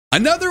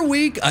Another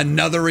week,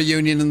 another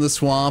reunion in the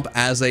swamp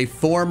as a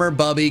former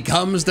Bubby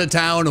comes to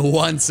town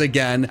once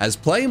again as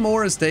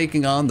Playmore is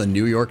taking on the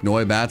New York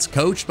Noibats,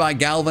 coached by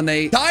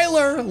Galvanate.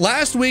 Tyler,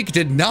 last week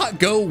did not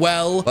go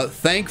well, but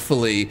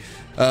thankfully,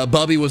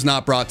 Bubby was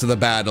not brought to the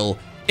battle.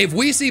 If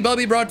we see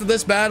Bubby brought to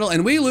this battle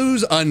and we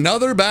lose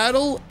another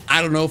battle,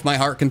 I don't know if my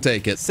heart can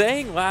take it.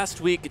 Saying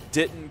last week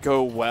didn't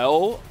go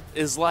well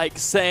is like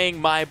saying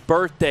my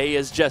birthday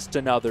is just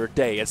another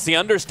day. It's the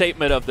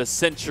understatement of the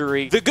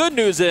century. The good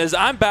news is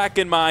I'm back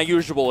in my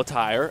usual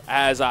attire,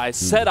 as I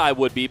said I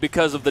would be,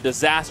 because of the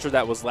disaster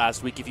that was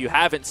last week. If you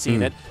haven't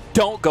seen it,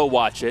 don't go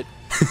watch it.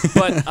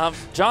 But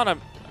John,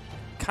 I'm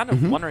kind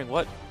of wondering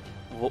what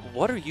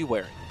are you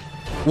wearing?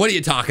 What are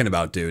you talking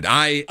about, dude?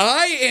 I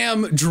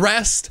am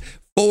dressed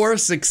for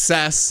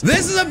success.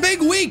 This is a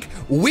big week.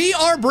 We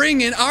are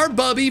bringing our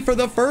Bubby for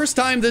the first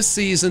time this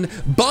season.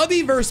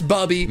 Bubby versus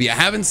Bubby. If you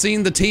haven't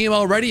seen the team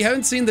already,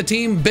 haven't seen the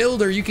team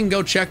builder, you can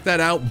go check that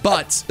out.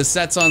 But the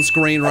sets on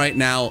screen right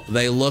now,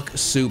 they look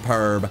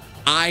superb.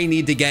 I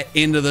need to get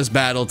into this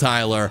battle,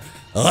 Tyler.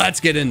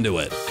 Let's get into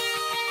it.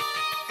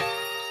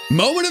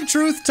 Moment of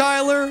truth,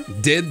 Tyler.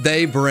 Did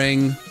they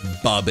bring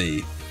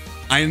Bubby?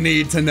 I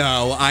need to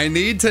know. I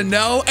need to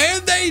know.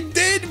 And they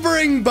did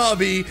bring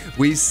Bubby.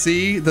 We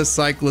see the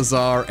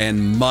Cyclizar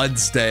and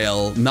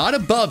Mudsdale. Not a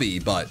Bubby,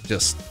 but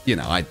just, you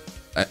know, I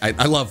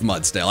love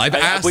Mudsdale. I've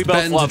asked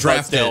Ben to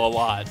draft it a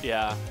lot,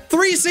 yeah.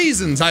 3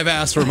 seasons I've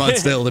asked for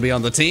Mudsdale to be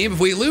on the team. If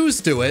we lose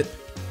to it,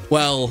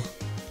 well,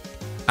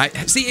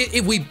 see,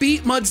 if we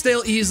beat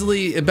Mudsdale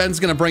easily,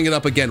 Ben's going to bring it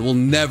up again. We'll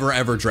never,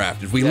 ever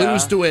draft it. If we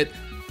lose to it,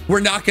 we're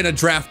not going to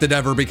draft it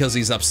ever because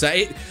he's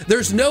upset.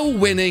 There's no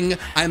winning.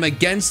 I'm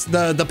against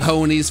the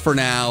ponies for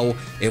now.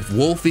 If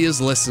Wolfie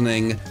is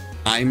listening,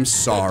 I'm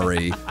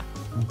sorry.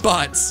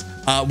 But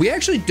we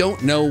actually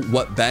don't know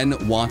what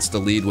Ben wants to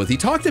lead with. He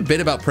talked a bit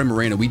about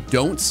Primarina. We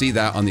don't see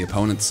that on the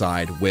opponent's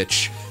side,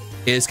 which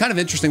is kind of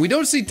interesting. We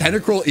don't see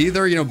Tentacruel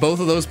either. You know, both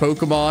of those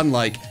Pokemon,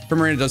 like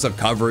Primarina does have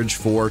coverage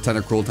for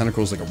Tentacruel.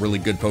 Tentacruel is like a really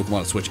good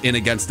Pokemon to switch in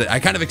against it. I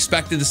kind of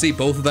expected to see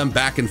both of them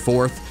back and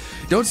forth.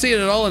 Don't see it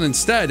at all, and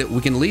instead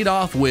we can lead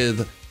off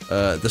with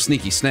the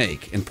Sneaky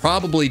Snake and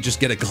probably just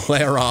get a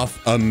glare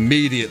off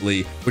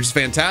immediately, which is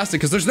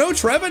fantastic because there's no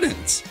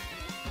Trevenant.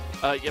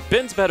 Yeah,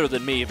 Ben's better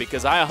than me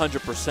because I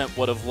 100%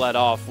 would have led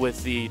off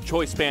with the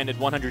choice banded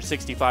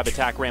 165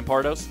 attack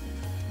Rampardos.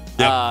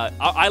 Yep.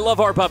 I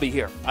love our Bubby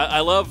here. I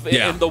love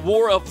in the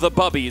war of the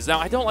Bubbies. Now,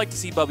 I don't like to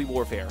see Bubby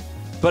warfare,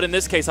 but in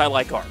this case, I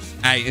like ours.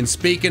 Hey, and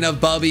speaking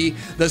of Bubby,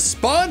 the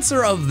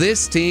sponsor of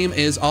this team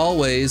is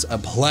always a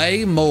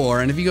Play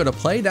More. And if you go to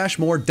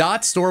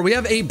play-more.store, we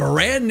have a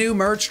brand new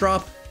merch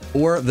drop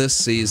for this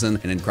season.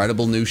 An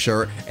incredible new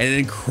shirt and an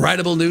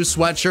incredible new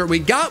sweatshirt. We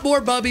got more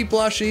Bubby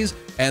plushies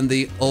and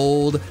the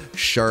old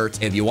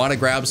shirt. If you want to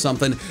grab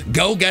something,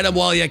 go get them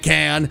while you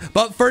can.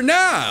 But for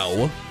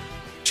now,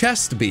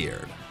 chest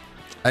beard.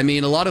 I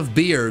mean, a lot of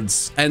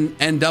beards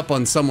end up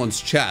on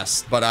someone's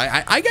chest, but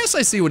I guess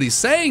I see what he's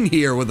saying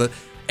here with the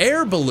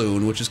air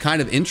balloon, which is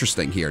kind of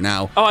interesting here.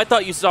 Now, oh, I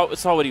thought you saw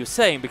what he was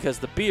saying because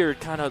the beard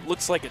kind of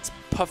looks like it's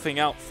puffing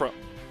out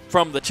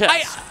from the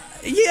chest.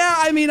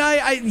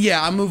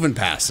 I'm moving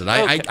past it.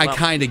 I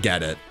kind of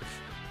get it.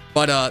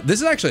 But this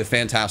is actually a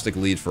fantastic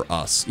lead for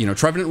us. You know,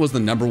 Trevenant was the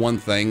 #1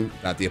 thing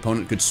that the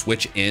opponent could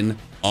switch in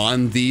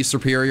on the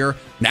Superior.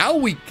 Now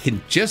we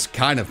can just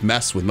kind of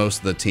mess with most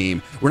of the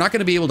team. We're not going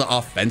to be able to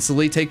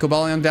offensively take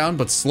Cobalion down,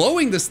 but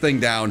slowing this thing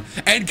down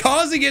and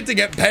causing it to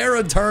get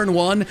para turn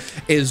 1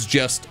 is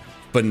just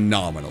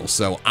phenomenal.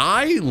 So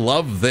I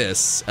love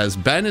this, as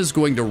Ben is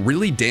going to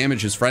really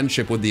damage his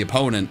friendship with the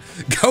opponent,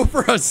 go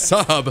for a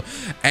sub,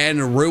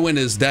 and ruin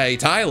his day.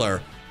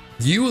 Tyler,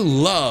 you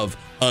love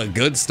a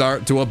good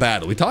start to a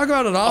battle. We talk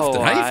about it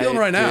often. How are you feeling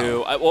right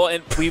now? Well,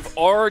 and we've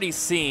already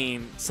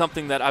seen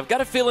something that I've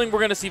got a feeling we're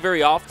going to see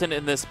very often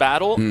in this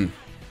battle,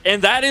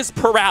 and that is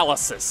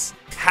paralysis.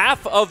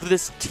 Half of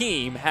this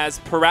team has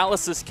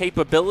paralysis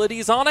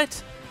capabilities on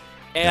it,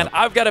 and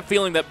I've got a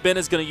feeling that Ben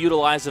is going to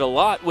utilize it a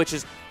lot, which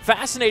is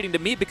fascinating to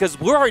me because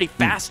we're already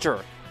faster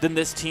than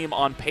this team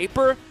on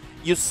paper.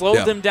 You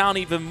slow them down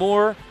even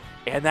more,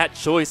 and that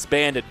choice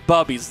banded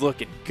Bubby's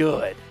looking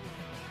good.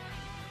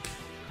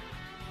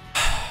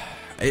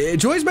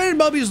 Choice banded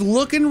Bubby is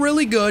looking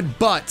really good,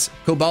 but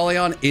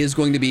Cobalion is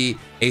going to be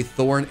a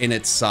thorn in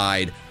its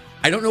side.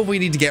 I don't know if we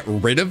need to get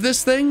rid of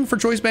this thing for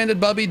choice banded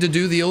Bubby to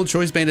do the old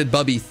choice banded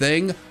Bubby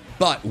thing,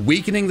 but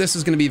weakening this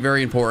is going to be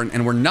very important,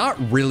 and we're not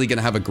really going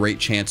to have a great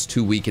chance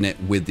to weaken it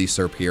with the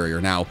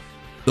Superior. Now,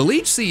 the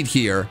Leech Seed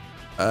here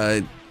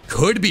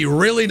could be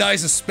really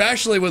nice,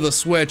 especially with a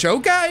switch.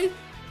 Okay.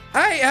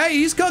 Hey,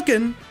 he's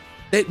cooking.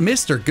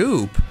 Mr.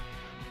 Goop.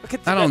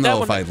 I don't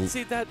know if I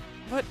see that.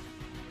 What?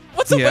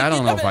 What's up? Yeah, I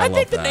don't know if I love that.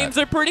 I think the names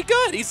are pretty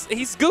good. He's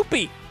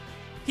goopy.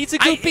 He's a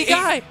goopy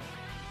guy.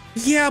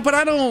 Yeah, but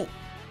I'm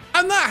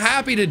not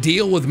happy to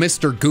deal with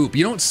Mr. Goop.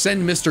 You don't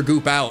send Mr.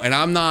 Goop out, and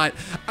I'm not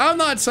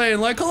saying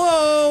like,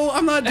 hello.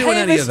 I'm not doing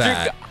any of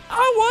that.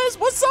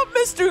 What's up,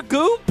 Mr.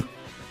 Goop?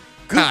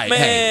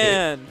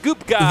 Man,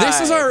 Goop guy.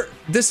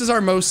 This is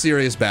our most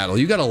serious battle.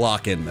 You got to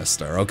lock in,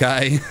 mister,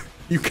 okay?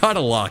 You got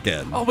to lock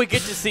in. Oh, we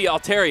get to see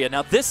Altaria.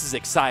 Now, this is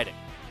exciting.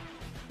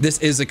 This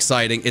is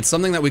exciting. It's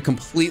something that we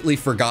completely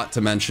forgot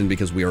to mention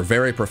because we are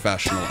very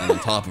professional and on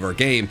top of our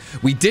game.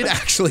 We did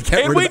actually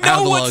get rid of Avalug.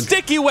 And we know what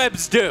sticky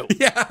webs do.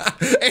 Yeah,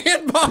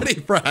 and body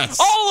press.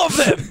 All of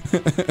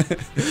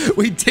them.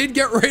 We did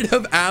get rid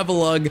of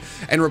Avalug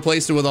and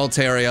replaced it with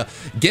Altaria,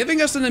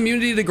 giving us an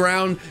immunity to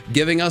ground,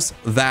 giving us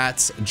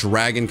that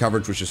dragon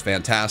coverage, which is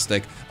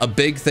fantastic. A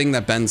big thing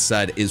that Ben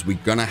said is we're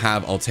going to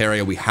have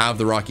Altaria. We have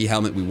the Rocky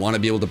Helmet. We want to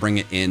be able to bring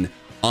it in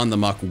on the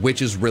Muck,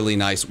 which is really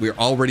nice. We're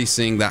already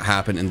seeing that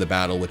happen in the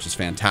battle, which is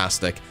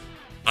fantastic.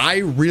 I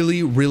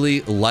really,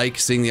 really like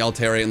seeing the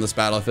Altaria in this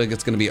battle. I think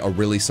it's going to be a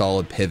really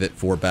solid pivot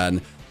for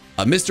Ben.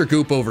 Mr.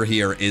 Goop over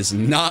here is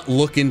not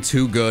looking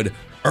too good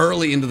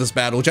early into this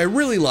battle, which I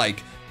really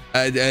like.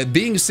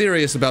 Being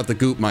serious about the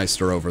Goop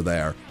Meister over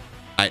there.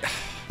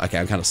 Okay,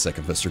 I'm kind of sick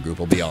of Mr. Goop,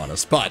 I'll be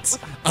honest, but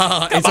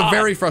it's a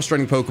very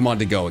frustrating Pokemon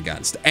to go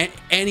against.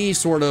 Any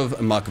sort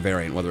of Muck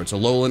variant, whether it's a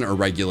Alolan or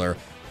regular,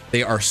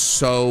 they are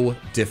so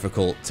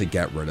difficult to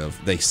get rid of.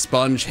 They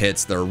sponge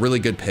hits. They're a really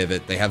good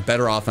pivot. They have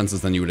better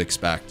offenses than you would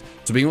expect.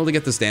 So being able to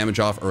get this damage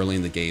off early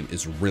in the game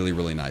is really,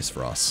 really nice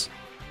for us.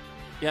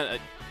 Yeah,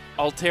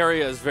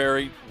 Altaria is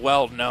very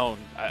well known,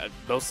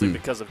 mostly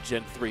because of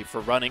Gen 3,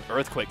 for running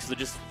Earthquake. So it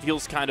just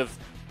feels kind of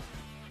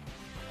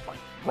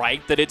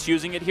right that it's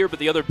using it here. But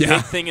the other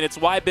big thing, and it's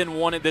why Ben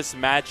wanted this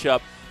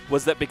matchup,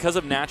 was that because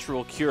of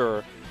Natural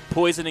Cure,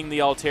 poisoning the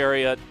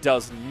Altaria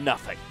does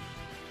nothing.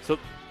 So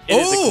it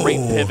is a great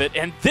pivot,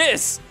 and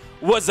this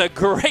was a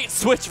great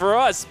switch for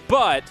us,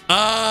 but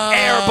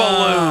air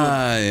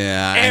balloon.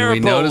 Yeah, and we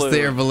noticed the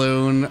air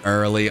balloon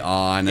early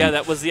on. Yeah,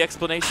 that was the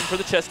explanation for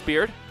the chest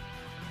beard.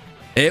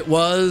 It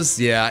was,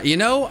 yeah. You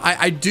know,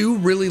 I do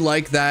really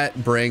like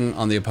that bring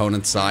on the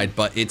opponent's side,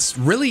 but it's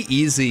really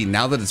easy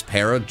now that it's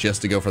para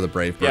just to go for the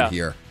Brave Bird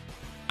here.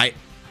 I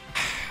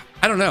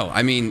don't know.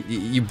 I mean,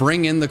 you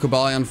bring in the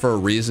Cobalion for a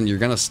reason. You're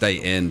going to stay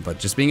in, but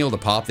just being able to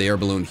pop the air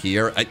balloon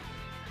here,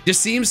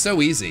 just seems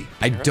so easy.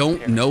 I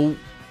don't know.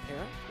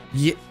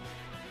 Yeah.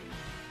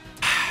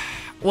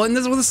 Well, and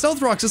this, with the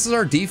Stealth Rocks, this is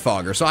our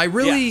defogger. So I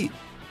really,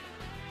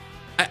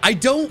 I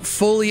don't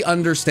fully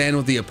understand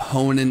what the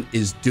opponent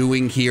is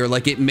doing here.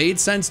 Like, it made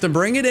sense to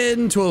bring it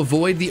in to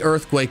avoid the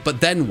Earthquake, but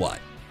then what?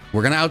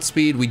 We're going to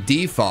outspeed, we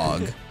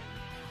defog.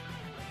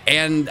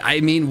 And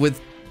I mean,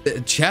 with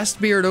Chest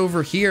Beard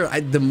over here,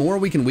 the more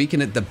we can weaken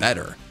it, the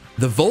better.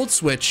 The Volt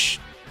Switch,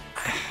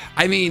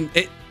 I mean,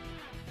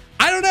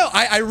 I don't know.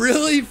 I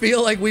really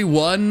feel like we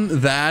won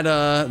that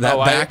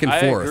back and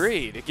forth. I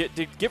agree.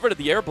 To get rid of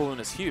the air balloon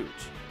is huge.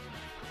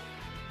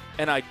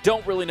 And I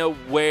don't really know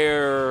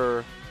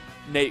where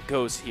Nate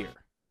goes here.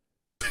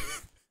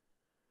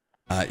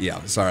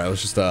 Yeah, sorry. I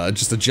was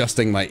just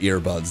adjusting my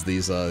earbuds.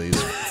 These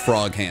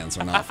frog hands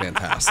are not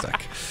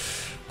fantastic.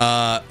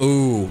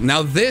 Ooh,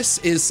 now this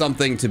is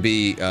something to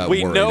be worried about.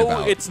 We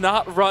know it's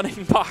not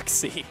running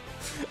Moxie.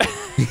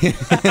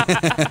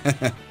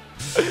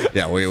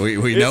 Yeah,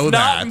 we know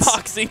that. It's not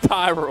Moxie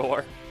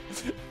Pyroar.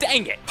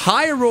 Dang it.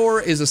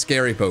 Pyroar is a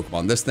scary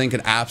Pokemon. This thing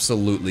could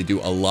absolutely do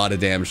a lot of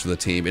damage to the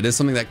team. It is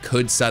something that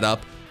could set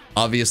up.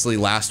 Obviously,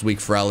 last week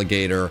for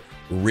Alligator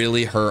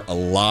really hurt a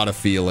lot of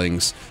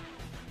feelings.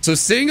 So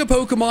seeing a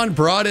Pokemon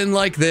brought in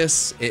like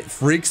this, it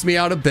freaks me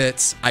out a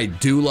bit. I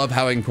do love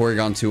having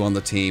Porygon 2 on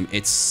the team.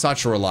 It's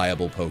such a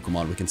reliable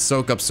Pokemon. We can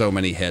soak up so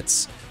many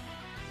hits.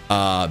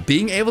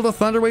 Being able to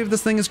Thunder Wave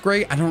this thing is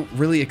great. I don't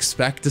really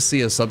expect to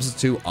see a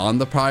substitute on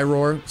the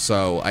Pyroar,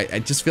 so I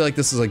just feel like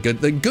this is a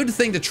good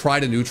thing to try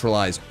to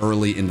neutralize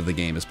early into the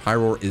game, as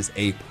Pyroar is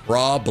a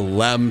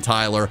problem,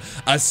 Tyler,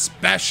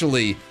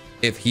 especially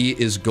if he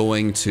is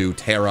going to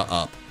Terra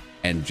up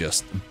and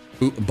just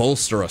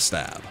bolster a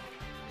stab.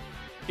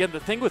 Yeah, the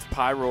thing with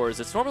Pyroar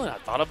is it's normally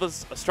not thought of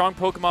as a strong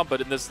Pokemon,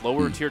 but in this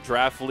lower tier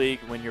draft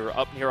league, when you're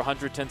up near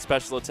 110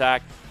 special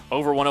attack,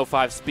 over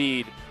 105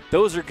 speed,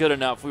 those are good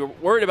enough. We were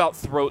worried about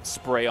Throat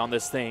Spray on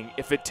this thing.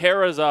 If it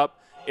Terras up,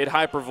 it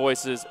Hyper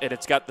Voices, and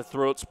it's got the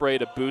Throat Spray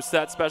to boost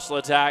that special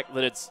attack,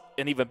 then it's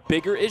an even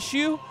bigger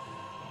issue.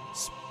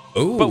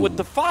 Ooh. But with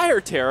the Fire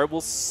Terra,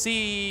 we'll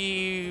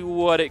see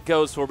what it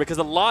goes for, because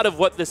a lot of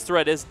what this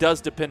threat is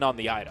does depend on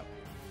the item.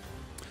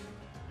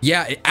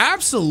 Yeah,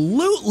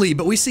 absolutely.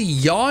 But we see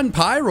Yawn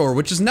Pyroar,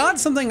 which is not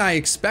something I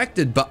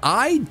expected, but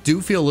I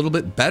do feel a little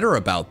bit better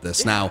about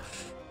this. Now,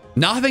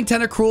 not having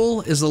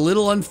Tentacruel is a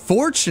little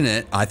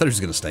unfortunate. I thought he was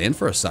going to stay in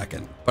for a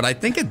second, but I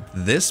think at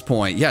this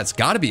point, yeah, it's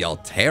got to be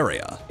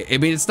Altaria. I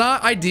mean, it's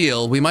not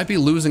ideal. We might be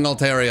losing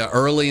Altaria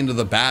early into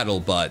the battle,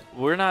 but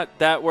we're not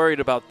that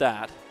worried about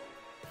that.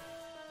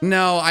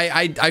 No,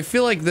 I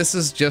feel like this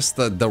is just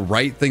the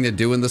right thing to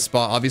do in this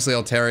spot. Obviously,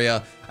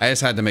 Altaria, I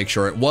just had to make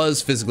sure it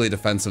was physically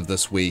defensive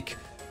this week.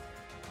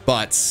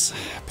 But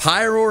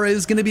Pyroar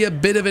is going to be a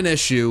bit of an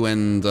issue,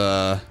 and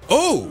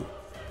oh!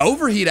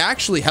 Overheat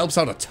actually helps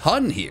out a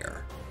ton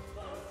here.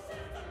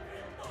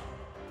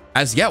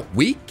 As, yeah,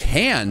 we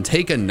can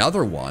take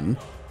another one.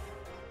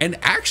 And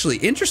actually,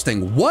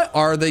 interesting. What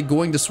are they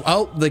going to?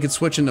 Oh, they could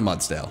switch into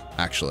Mudsdale.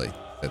 Actually,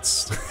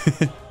 it's.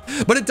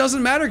 But it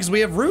doesn't matter because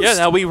we have Roost. Yeah,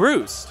 now we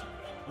Roost.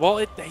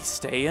 Well, they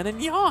stay in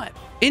and yawn.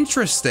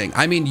 Interesting.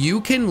 I mean, you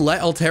can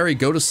let Alteri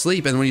go to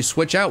sleep, and when you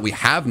switch out, we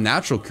have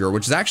Natural Cure,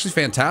 which is actually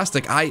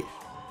fantastic.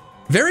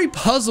 Very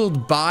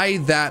puzzled by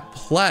that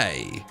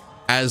play,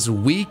 as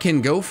we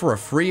can go for a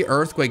free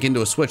Earthquake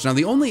into a switch. Now,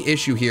 the only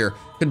issue here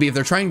could be if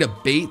they're trying to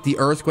bait the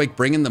Earthquake,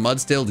 bring in the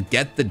Mudsdale to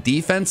get the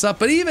defense up.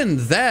 But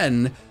even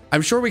then,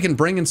 I'm sure we can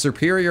bring in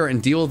Superior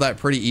and deal with that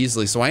pretty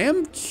easily. So I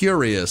am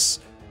curious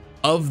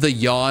of the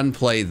yawn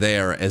play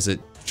there, as it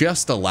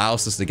just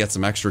allows us to get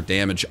some extra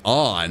damage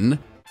on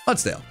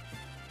Mudsdale.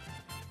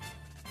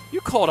 You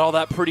called all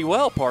that pretty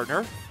well,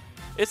 partner.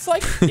 It's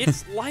like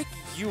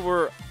you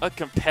were a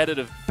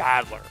competitive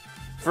battler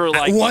for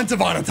like once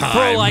upon a time,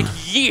 for like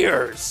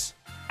years.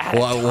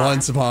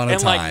 Once upon a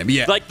time,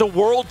 yeah. Like the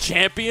world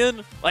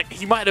champion, like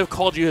he might have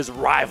called you his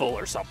rival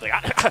or something.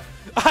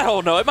 I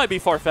don't know. It might be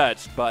far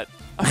fetched, but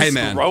I'm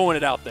just throwing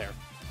it out there.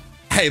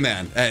 Hey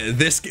man,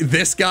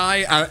 this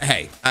guy.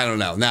 Hey, I don't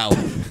know. Now,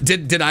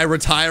 did I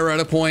retire at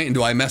a point, and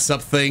do I mess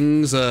up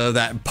things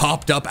that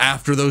popped up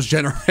after those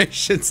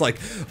generations, like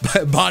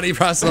body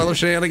press and other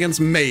shenanigans?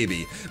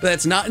 Maybe, but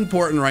that's not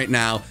important right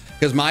now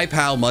because my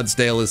pal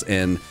Mudsdale is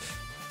in,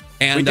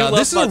 and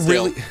this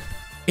is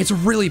it's a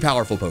really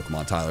powerful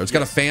Pokemon, Tyler. It's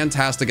got a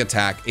fantastic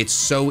attack. It's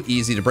so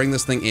easy to bring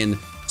this thing in.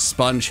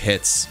 Sponge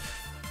hits.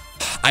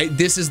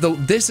 This is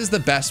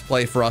the best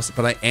play for us,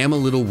 but I am a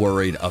little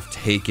worried of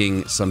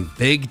taking some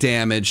big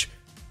damage.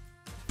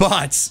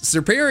 But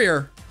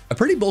Superior, a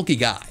pretty bulky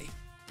guy.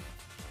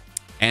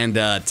 And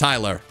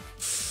Tyler,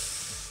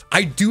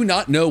 I do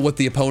not know what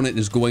the opponent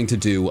is going to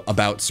do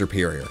about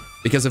Superior.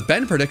 Because if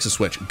Ben predicts a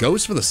switch,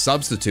 goes for the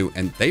substitute,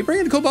 and they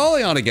bring in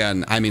Cobalion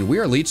again, I mean, we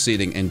are leech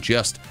seeding and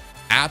just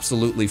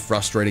absolutely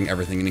frustrating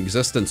everything in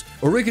existence.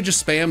 Or we could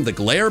just spam the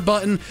glare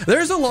button.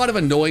 There's a lot of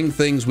annoying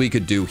things we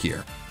could do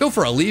here. Go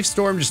for a Leaf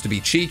Storm just to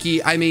be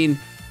cheeky. I mean,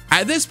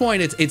 at this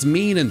point, it's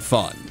mean and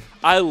fun.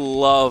 I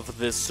love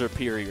this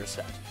Superior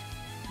set.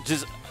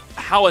 Just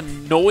how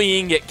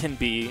annoying it can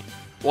be,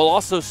 while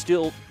also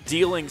still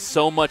dealing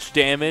so much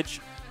damage,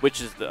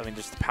 which is,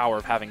 just the power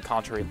of having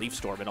Contrary Leaf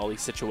Storm in all these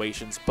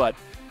situations. But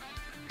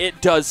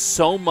it does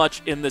so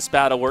much in this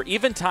battle, where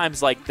even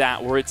times like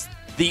that, where it's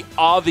the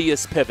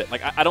obvious pivot.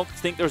 Like, I don't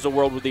think there's a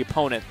world where the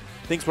opponent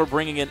thinks we're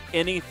bringing in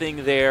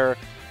anything there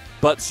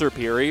but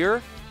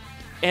Superior,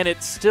 and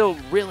it still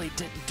really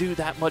didn't do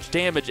that much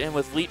damage. And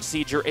with Leech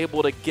Seed, you're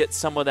able to get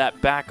some of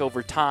that back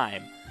over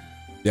time.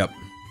 Yep.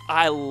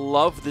 I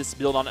love this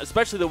build on it,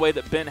 especially the way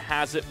that Ben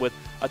has it with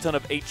a ton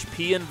of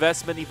HP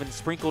investment, even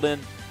sprinkled in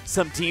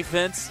some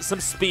defense,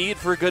 some speed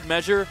for good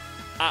measure.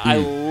 I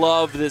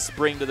love this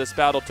bring to this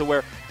battle, to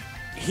where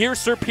here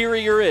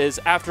Superior is,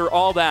 after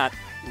all that,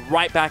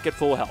 right back at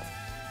full health.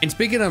 And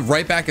speaking of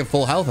right back at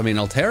full health, I mean,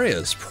 Altaria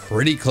is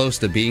pretty close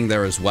to being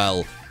there as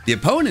well. The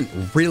opponent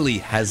really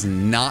has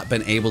not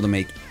been able to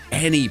make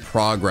any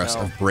progress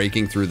of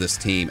breaking through this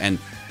team. And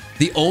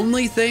the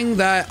only thing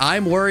that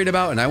I'm worried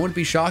about, and I wouldn't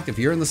be shocked if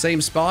you're in the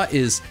same spot,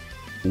 is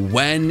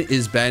when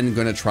is Ben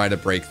going to try to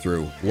break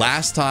through?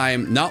 Last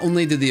time, not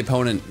only did the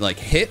opponent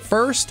hit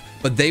first,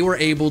 but they were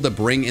able to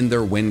bring in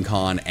their win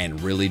con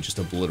and really just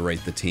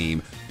obliterate the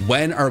team.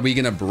 When are we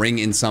going to bring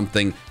in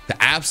something to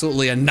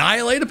absolutely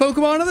annihilate a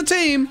Pokemon on the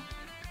team?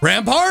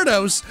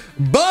 Rampardos,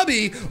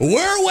 Bubby,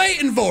 we're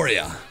waiting for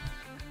you.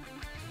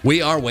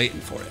 We are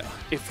waiting for you.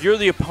 If you're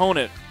the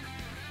opponent,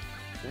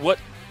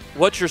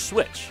 what's your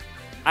switch?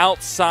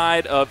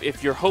 Outside of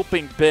if you're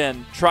hoping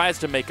Ben tries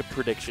to make a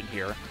prediction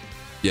here,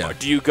 or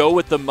do you go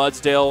with the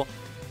Mudsdale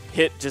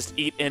just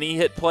eat any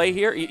hit play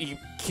here? You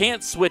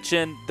can't switch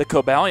in the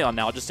Cobalion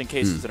now just in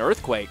case it's an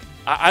Earthquake.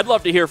 I'd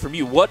love to hear from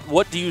you.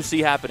 What do you see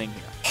happening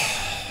here?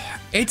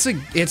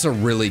 It's a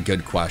really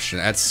good question.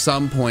 At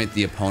some point,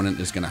 the opponent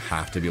is going to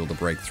have to be able to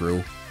break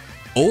through.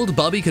 Old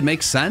Bubby could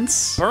make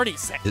sense. Bernie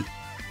said.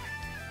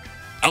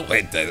 Oh,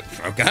 wait.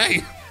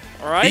 Okay.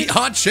 All right. Eat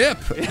hot chip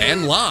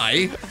and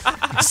lie.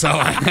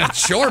 So,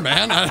 sure,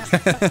 man.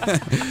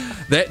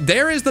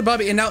 There is the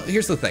Bubby. And now,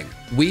 here's the thing.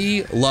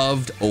 We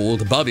loved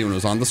old Bubby when it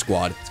was on the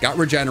squad. It's got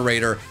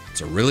Regenerator.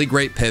 It's a really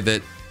great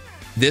pivot.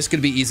 This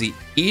could be easy.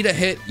 Eat a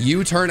hit,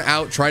 U-turn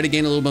out, try to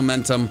gain a little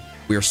momentum.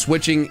 We are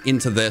switching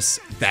into this.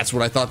 That's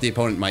what I thought the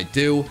opponent might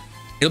do.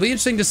 It'll be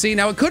interesting to see.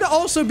 Now, it could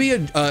also be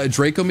a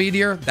Draco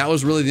Meteor. That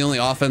was really the only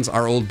offense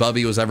our old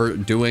Bubby was ever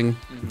doing.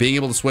 Being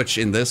able to switch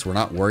in this, we're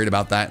not worried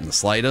about that in the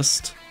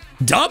slightest.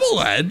 Double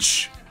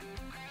Edge?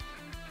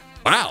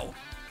 Wow.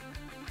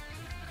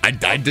 I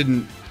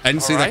didn't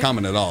see that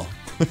coming at all.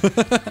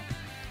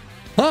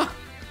 Huh.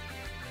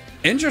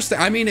 Interesting.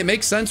 I mean, it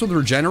makes sense with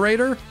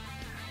Regenerator.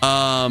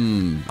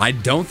 I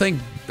don't think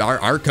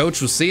our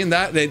coach was seeing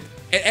that in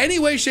any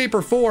way, shape,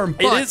 or form.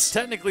 But it is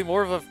technically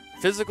more of a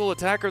physical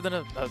attacker than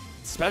a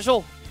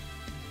special.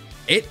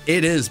 It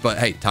is, but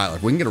hey, Tyler,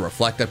 if we can get a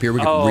Reflect up here, we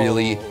can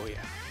really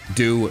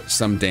do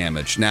some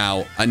damage.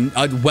 Now,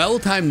 a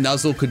well-timed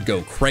Nuzzle could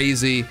go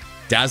crazy.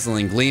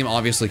 Dazzling Gleam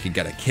obviously could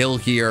get a kill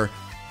here.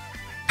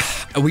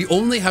 we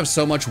only have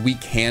so much we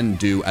can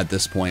do at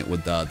this point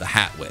with the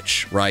Hat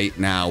Witch. Right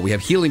now, we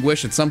have Healing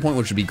Wish at some point,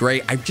 which would be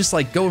great. I'm just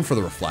like going for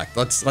the Reflect.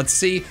 Let's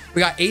see. We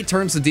got 8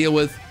 turns to deal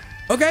with.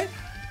 Okay,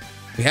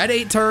 we had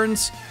 8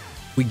 turns.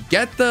 We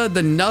get the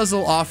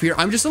Nuzzle off here.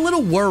 I'm just a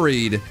little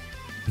worried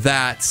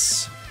that,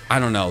 I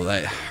don't know,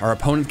 that our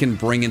opponent can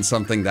bring in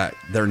something that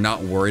they're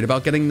not worried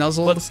about getting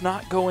nuzzled. Let's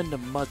not go into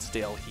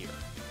Mudsdale here.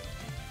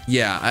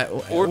 Yeah,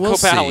 or we'll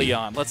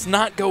Copalion. Let's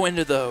not go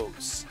into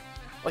those.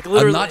 Like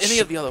literally any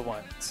of the other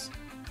ones.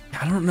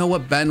 I don't know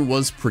what Ben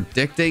was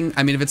predicting.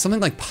 I mean, if it's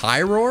something like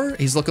Pyroar,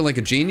 he's looking like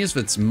a genius.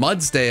 If it's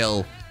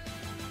Mudsdale,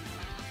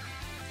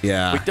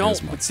 yeah, we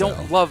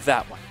don't love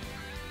that one.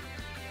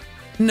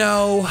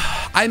 No,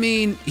 I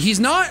mean, he's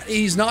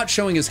not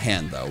showing his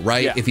hand though,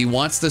 right? Yeah. If he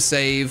wants to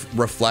save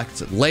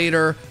Reflect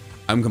later,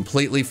 I'm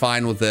completely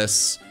fine with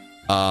this.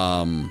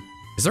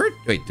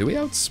 Wait, do we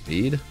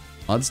outspeed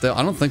Mudsdale?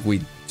 I don't think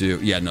we do.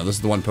 Yeah, no, this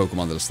is the one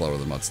Pokemon that is slower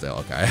than Mudsdale.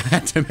 Okay, I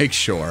had to make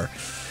sure.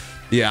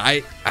 Yeah,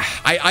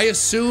 I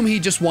assume he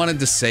just wanted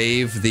to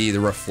save the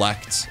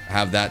Reflect,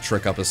 have that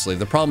trick up his sleeve.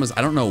 The problem is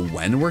I don't know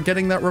when we're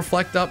getting that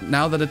Reflect up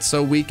now that it's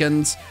so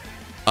weakened.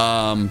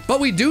 But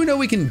we do know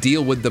we can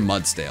deal with the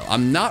Mudsdale.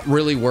 I'm not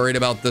really worried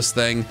about this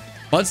thing.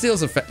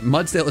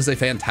 Mudsdale is a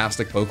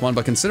fantastic Pokemon,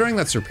 but considering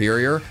that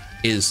Superior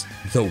is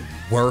the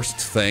worst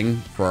thing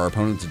for our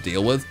opponent to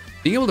deal with,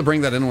 being able to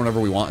bring that in whenever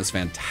we want is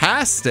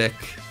fantastic.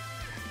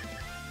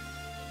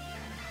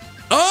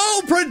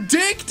 Oh,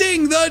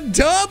 predicting the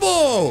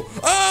double.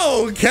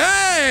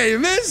 Okay,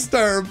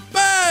 Mr.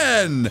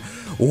 Ben.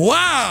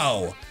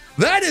 Wow.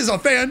 That is a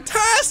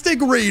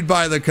fantastic read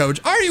by the coach.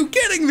 Are you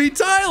kidding me,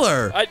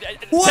 Tyler? Wow.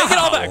 Take it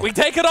all back. We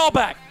take it all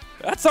back.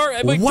 That's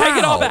our. We take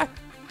it all back.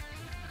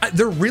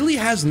 There really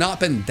has not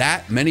been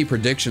that many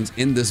predictions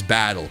in this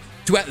battle.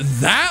 To at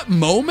that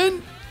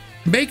moment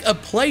make a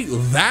play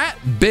that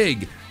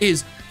big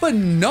is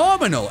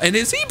phenomenal. And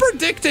is he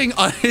predicting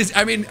on his?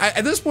 I mean,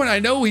 at this point, I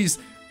know he's.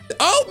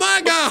 Oh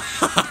my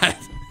God!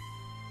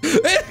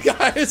 This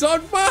guy is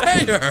on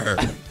fire!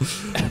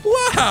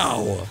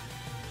 Wow!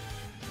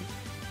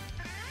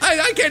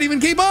 I can't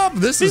even keep up.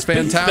 This is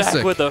fantastic.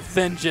 Back with a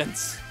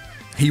vengeance.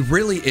 He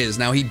really is.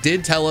 Now, he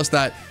did tell us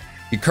that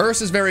the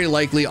curse is very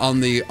likely on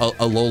the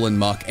Alolan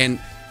Muck.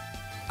 And,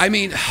 I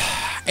mean,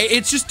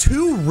 it's just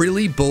 2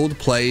 really bold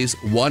plays,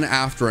 one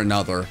after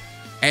another.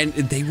 And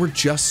they were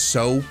just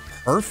so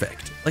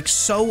perfect. Like,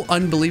 so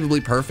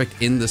unbelievably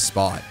perfect in the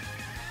spot.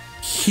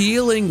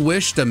 Healing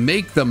Wish to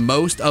make the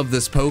most of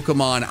this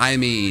Pokemon. I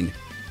mean,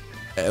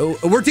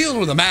 we're dealing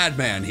with a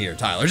madman here,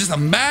 Tyler. Just a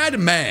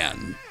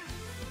madman.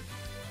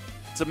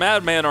 It's a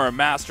madman or a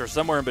master,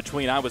 somewhere in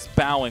between. I was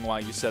bowing while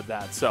you said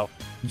that, so.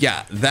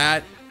 Yeah,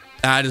 that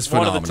is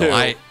phenomenal. One of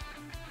the 2.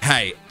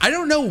 Hey, I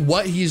don't know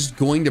what he's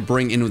going to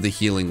bring in with the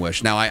Healing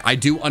Wish. Now, I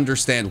do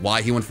understand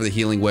why he went for the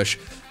Healing Wish.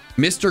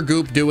 Mr.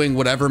 Goop doing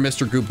whatever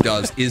Mr. Goop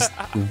does is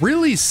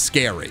really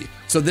scary.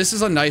 So this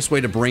is a nice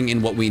way to bring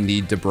in what we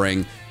need to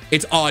bring.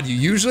 It's odd. You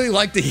usually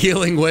like the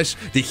Healing Wish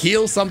to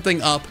heal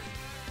something up.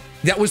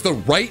 That was the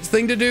right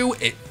thing to do.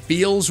 It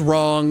feels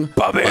wrong.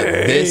 Bubby! But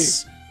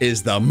this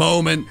is the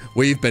moment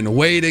we've been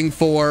waiting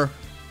for.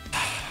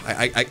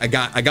 I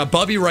got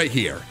Bubby right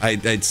here.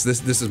 This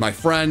is my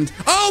friend.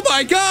 Oh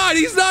my God,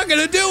 he's not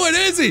gonna do it,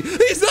 is he?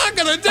 He's not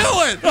gonna do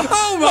it.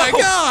 Oh my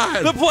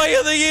God. The play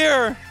of the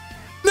year.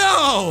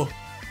 No.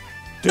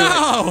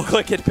 No.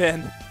 Click it,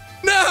 Ben.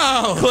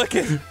 No. Click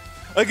it.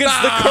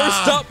 Against the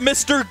cursed up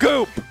Mr.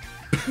 Goop.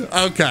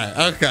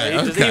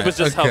 Okay. He was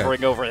just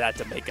hovering over that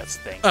to make us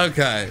think.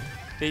 Okay.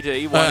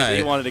 He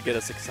wanted to get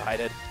us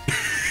excited.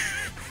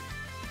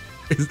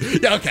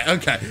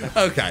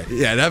 Okay.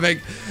 Yeah,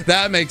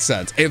 that makes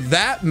sense. If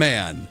that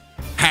man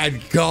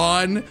had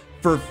gone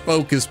for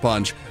Focus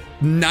Punch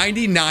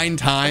 99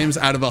 times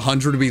out of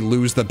 100, we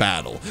lose the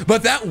battle.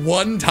 But that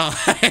one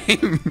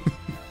time,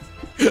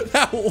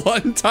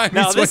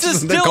 now this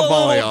is still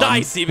a little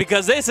dicey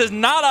because this is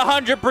not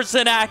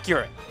 100%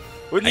 accurate.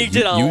 We need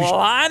you to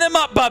line him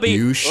up, Bubby.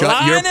 You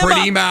shut your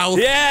pretty mouth.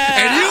 Yeah.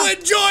 And you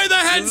enjoy the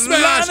head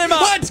smash. Line him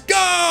up. Let's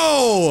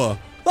go.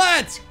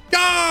 Let's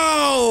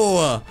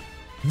go.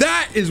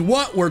 That is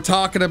what we're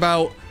talking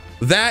about.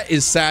 That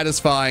is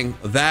satisfying.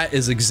 That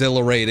is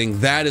exhilarating.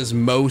 That is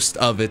most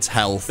of its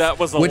health. That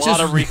was a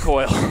lot of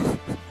recoil.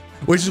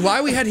 Which is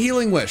why we had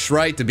Healing Wish,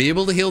 right? To be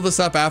able to heal this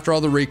up after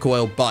all the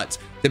recoil, but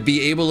to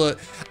be able to,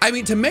 I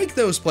mean, to make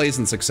those plays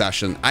in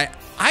succession,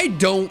 I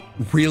don't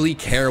really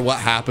care what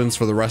happens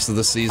for the rest of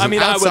the season. I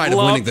mean, outside of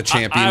winning the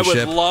championship.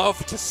 I would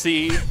love to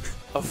see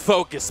a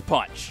Focus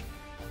Punch.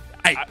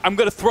 I'm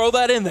going to throw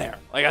that in there.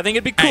 Like, I think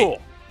it'd be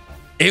cool.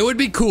 It would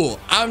be cool.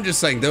 I'm just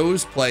saying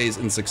those plays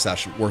in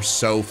succession were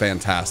so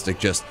fantastic.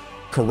 Just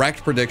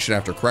correct prediction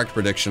after correct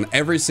prediction,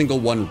 every single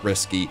one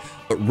risky,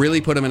 but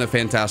really put him in a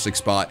fantastic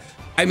spot.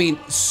 I mean,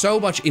 so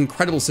much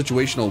incredible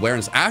situational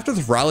awareness. After the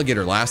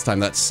Feraligatr last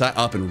time, that set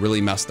up and really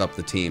messed up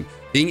the team.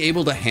 Being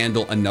able to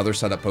handle another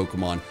setup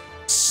Pokemon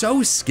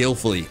so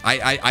skillfully.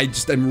 I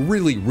just am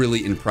really,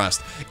 really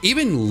impressed.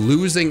 Even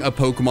losing a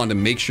Pokemon to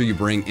make sure you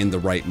bring in the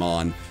right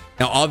Mon.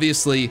 Now,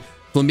 obviously,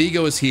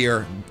 Flamigo is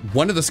here.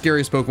 One of the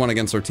scariest Pokemon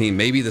against our team,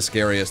 maybe the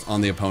scariest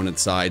on the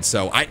opponent's side.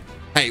 So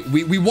hey,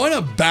 we won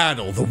a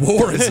battle. The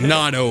war is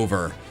not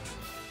over.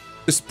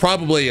 This is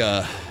probably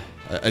a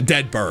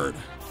dead bird.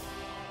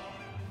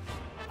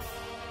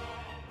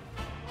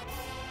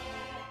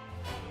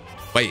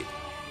 Wait.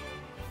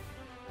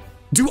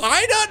 Do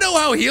I not know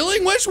how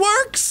Healing Wish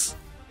works?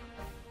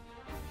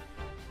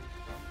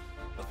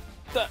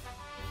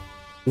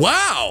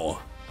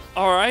 Wow.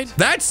 All right.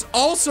 That's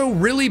also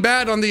really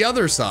bad on the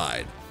other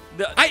side.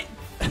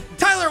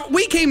 Tyler,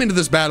 we came into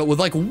this battle with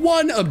like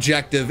one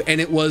objective, and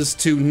it was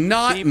to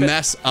not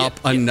mess up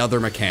another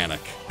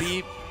mechanic.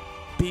 Be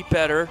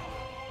better.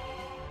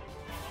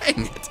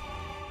 Dang it.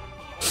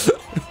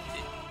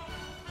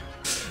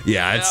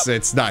 Yeah,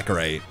 it's not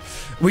great.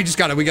 We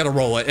gotta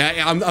roll it.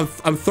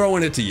 I'm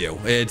throwing it to you.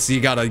 You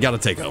gotta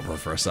take over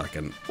for a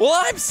second. Well,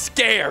 I'm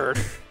scared.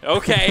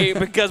 Okay,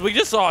 because we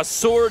just saw a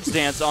Swords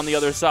Dance on the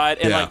other side,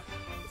 and like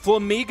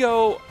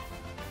Flamigo,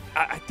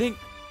 I think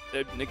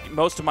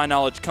most of my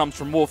knowledge comes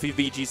from Wolfie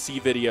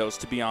VGC videos,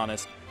 to be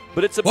honest.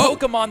 But it's a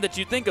Pokemon that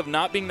you think of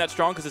not being that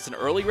strong because it's an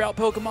early route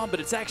Pokemon, but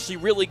it's actually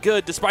really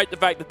good despite the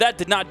fact that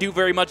did not do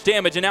very much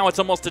damage, and now it's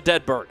almost a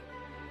dead bird.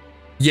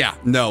 Yeah,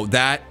 no,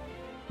 that...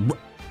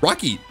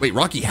 Rocky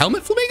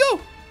Helmet Flamigo?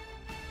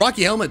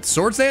 Rocky Helmet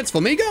Swords Dance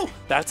Flamigo?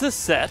 That's a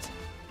set.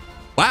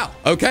 Wow,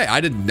 okay,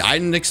 I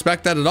didn't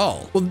expect that at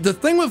all. Well, the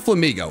thing with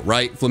Flamigo,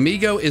 right?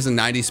 Flamigo is a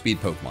 90 speed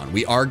Pokemon.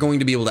 We are going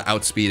to be able to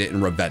outspeed it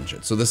and revenge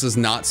it. So this is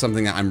not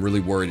something that I'm really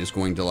worried is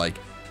going to like,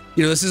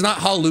 this is not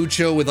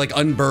Hawlucha with like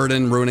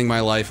Unburden ruining my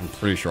life. I'm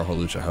pretty sure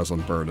Hawlucha has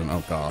Unburden.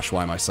 Oh gosh,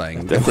 why am I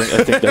saying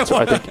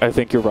that? I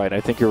think you're right.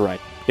 I think you're right.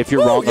 If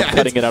you're wrong, I'm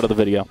cutting it out of the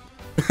video.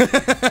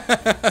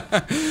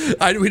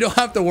 We don't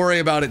have to worry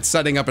about it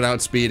setting up and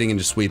outspeeding and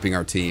just sweeping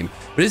our team.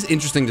 But it is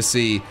interesting to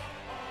see,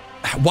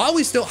 while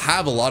we still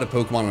have a lot of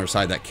Pokemon on our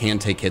side that can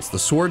take hits, the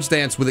Swords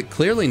Dance, with it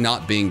clearly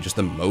not being just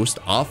the most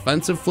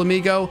offensive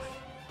Flamigo,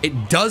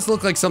 it does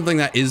look like something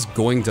that is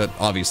going to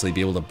obviously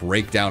be able to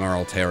break down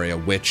our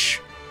Altaria, which,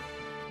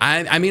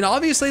 I mean,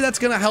 obviously that's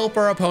going to help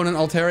our opponent.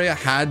 Altaria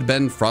had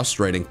been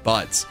frustrating,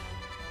 but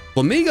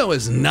Flamigo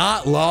is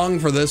not long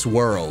for this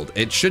world.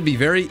 It should be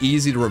very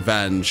easy to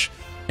revenge,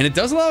 and it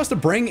does allow us to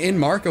bring in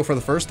Marco for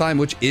the first time,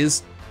 which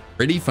is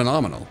pretty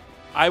phenomenal.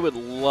 I would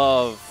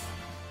love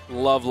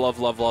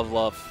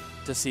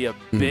to see a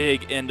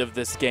big end of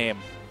this game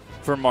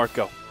for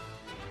Marco,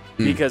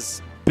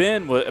 because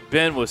Ben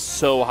was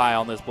so high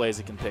on this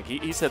Blaziken pick.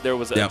 He said there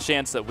was a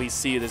chance that we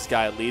see this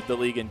guy lead the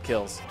league in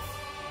kills.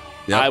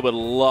 I would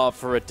love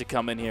for it to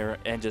come in here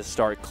and just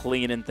start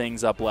cleaning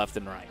things up left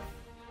and right.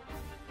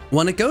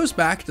 When it goes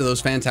back to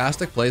those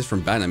fantastic plays from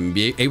Ben, I mean,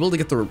 be able to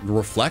get the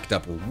reflect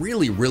up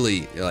really,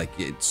 like,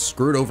 it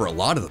screwed over a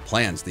lot of the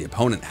plans the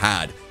opponent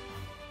had.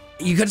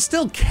 You could have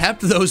still kept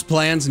those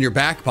plans in your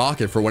back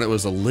pocket for when it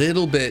was a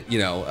little bit,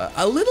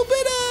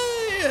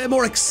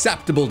 more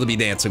acceptable to be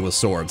dancing with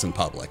swords in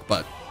public.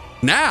 But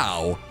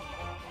now,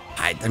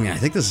 I mean, I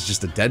think this is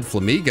just a dead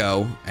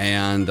Flamigo,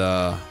 and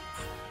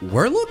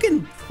we're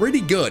looking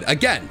pretty good.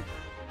 Again,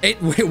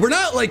 we're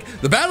not like,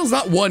 the battle's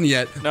not won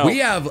yet. No. We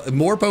have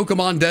more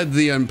Pokemon dead than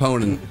the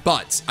opponent,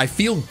 but I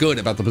feel good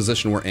about the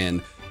position we're in,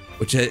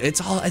 which it's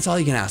all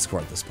you can ask for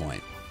at this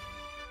point.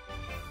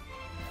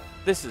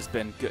 This has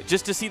been good.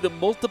 Just to see the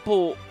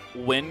multiple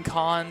win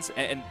cons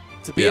and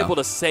to be able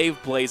to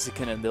save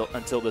Blaziken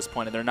until this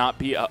point, and there not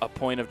be a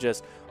point of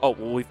just, oh,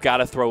 well, we've got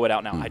to throw it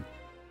out now.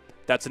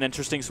 That's an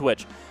interesting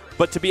switch.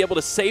 But to be able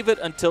to save it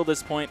until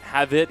this point,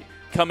 have it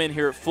come in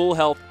here at full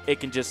health, it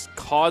can just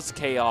cause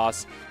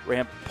chaos.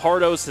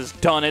 Rampardos has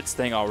done its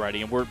thing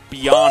already, and we're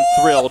beyond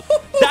thrilled.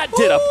 That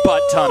did a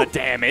butt-ton of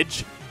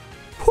damage.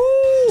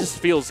 Just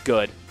feels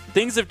good.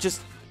 Things have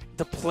just,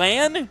 the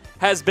plan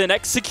has been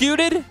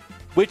executed,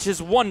 which is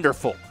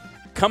wonderful.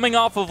 Coming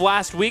off of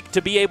last week,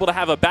 to be able to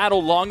have a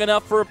battle long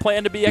enough for a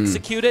plan to be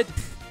executed,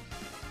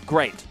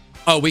 great.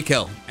 Oh, we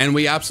kill, and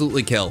we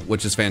absolutely kill,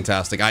 which is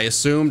fantastic. I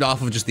assumed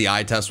off of just the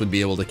eye test would be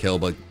able to kill,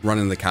 but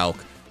running the calc,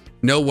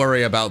 no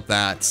worry about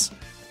that.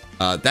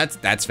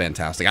 That's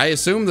fantastic. I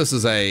assume this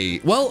is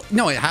well,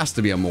 no, it has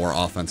to be a more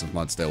offensive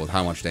Mudsdale with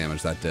how much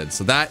damage that did.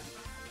 So that,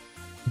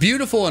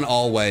 beautiful in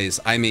all ways.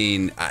 I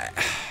mean,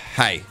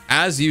 hey,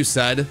 as you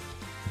said,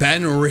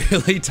 Ben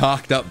really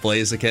talked up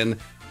Blaziken,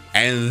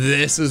 and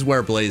this is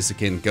where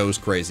Blaziken goes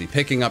crazy,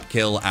 picking up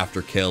kill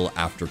after kill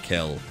after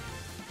kill.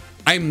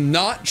 I'm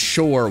not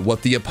sure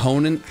what the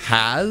opponent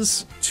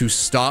has to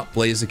stop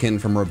Blaziken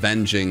from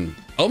revenging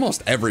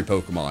almost every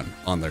Pokemon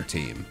on their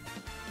team.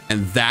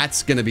 And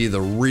that's going to be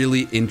the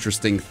really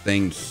interesting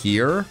thing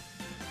here.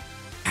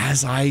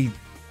 As I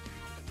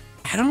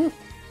don't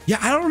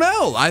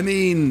know. I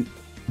mean,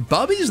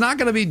 Bubby's not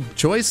going to be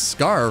choice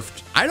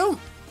scarfed.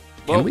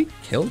 Can we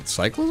kill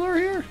Cyclosaur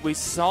here? We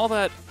saw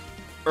that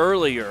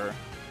earlier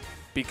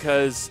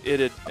because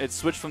it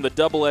switched from the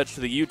double edge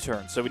to the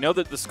U-turn. So we know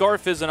that the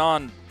scarf isn't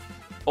on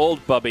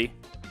old Bubby.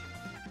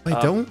 Wait,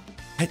 don't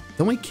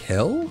we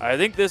kill? I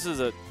think this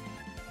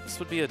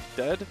would be a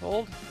dead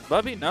old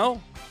Bubby?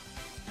 No.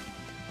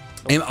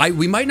 And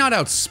we might not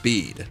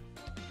outspeed.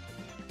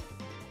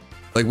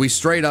 Like, we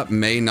straight up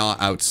may not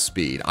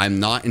outspeed. I'm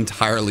not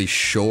entirely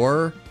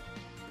sure.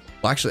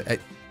 Well, actually,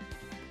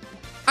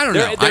 I don't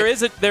know.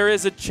 There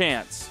is a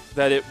chance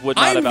that it would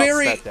not have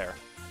outsped there.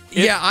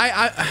 Yeah,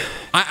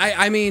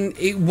 I mean,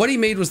 what he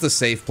made was the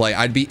safe play.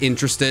 I'd be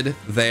interested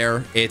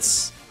there.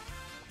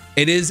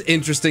 It is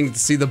interesting to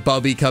see the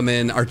Bubby come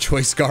in. Our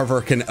choice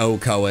Garver can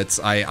OHKO it.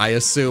 I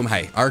assume,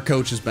 hey, our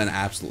coach has been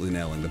absolutely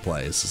nailing the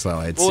plays.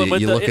 So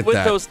you look at that.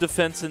 With those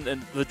defense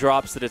and the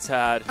drops that it's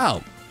had,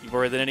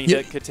 where that any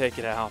hit could take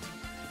it out.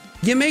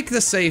 You make the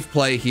safe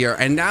play here,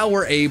 and now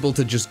we're able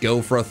to just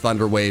go for a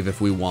Thunder Wave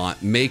if we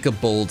want, make a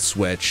bold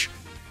switch,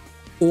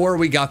 or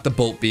we got the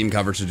Bolt Beam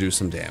cover to do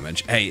some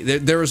damage. Hey,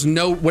 there is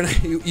no... When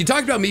you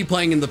talked about me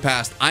playing in the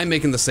past, I'm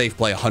making the safe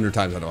play 100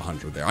 times out of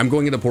 100 there. I'm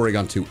going into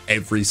Porygon 2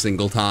 every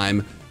single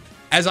time.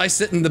 As I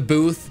sit in the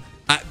booth,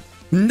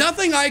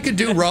 nothing I could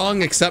do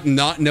wrong except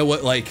not know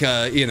what, like,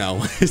 you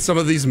know, some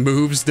of these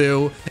moves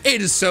do.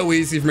 It is so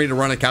easy for me to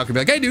run a calc and be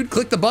like, hey, dude,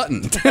 click the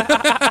button.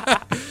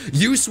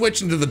 You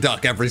switch into the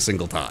duck every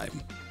single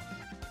time.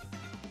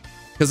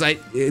 Because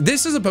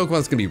this is a Pokemon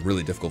that's going to be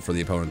really difficult for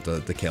the opponent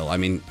to kill. I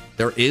mean,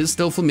 there is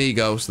still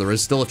Flamigo, so there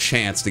is still a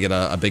chance to get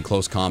a big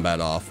close combat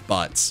off.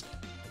 But,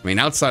 I mean,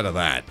 outside of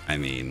that, I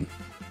mean...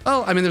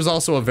 Well, I mean, there's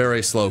also a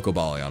very slow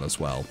Cobalion as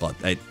well. But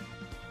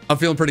I'm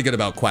feeling pretty good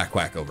about Quack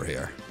Quack over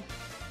here.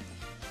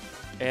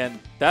 And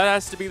that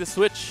has to be the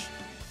switch.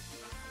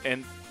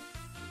 And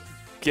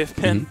give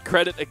Ben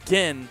credit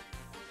again,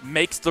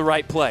 makes the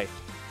right play.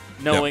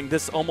 Knowing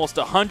this almost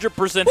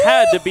 100%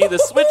 had to be the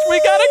switch. We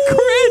got a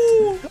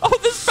crit! Oh,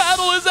 this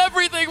battle is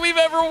everything we've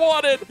ever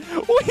wanted.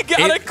 We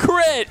got a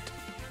crit.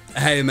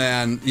 Hey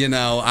man, you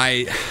know,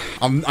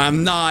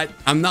 I'm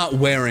not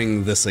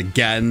wearing this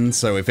again.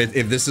 So if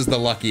this is the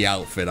lucky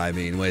outfit, I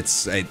mean,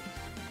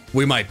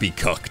 we might be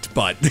cooked,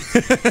 but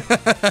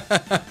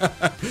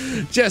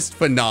just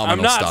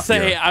phenomenal stuff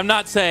here. I'm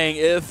not saying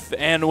if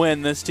and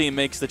when this team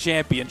makes the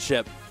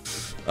championship.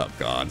 Oh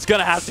God, it's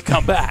gonna have to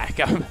come back.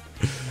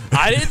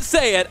 I didn't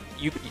say it.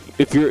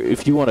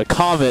 If you want to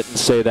comment and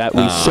say that,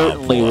 we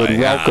certainly would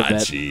welcome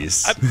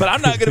it. But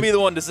I'm not going to be the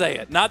one to say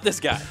it. Not this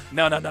guy.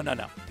 No.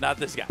 Not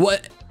this guy.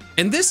 What?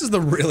 And this is the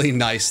really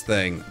nice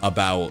thing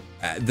about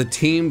the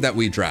team that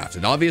we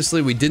drafted.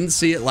 Obviously, we didn't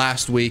see it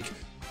last week,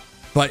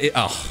 but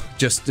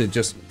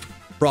just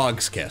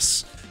frog's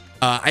kiss.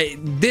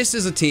 This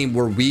is a team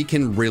where we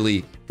can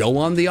really go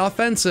on the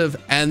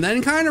offensive and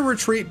then kind of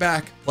retreat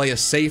back, play a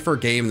safer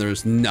game.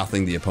 There's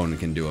nothing the opponent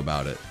can do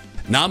about it.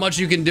 Not much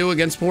you can do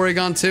against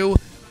Porygon 2.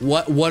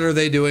 What are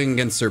they doing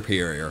against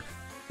Superior?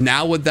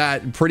 Now with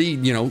that pretty,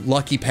 you know,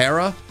 lucky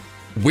para,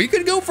 we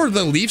could go for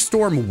the Leaf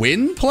Storm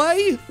win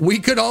play. We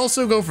could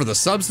also go for the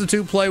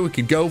substitute play. We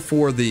could go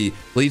for the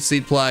Leaf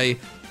Seed play.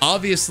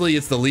 Obviously,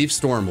 it's the Leaf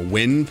Storm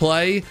win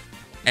play.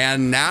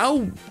 And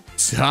now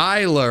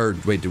Tyler,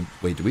 wait, do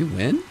we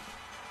win?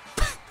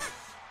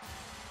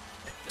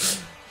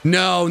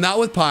 No, not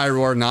with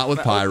Pyroar, not with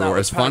Pyroar.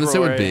 As fun as it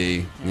would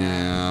be.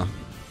 Yeah.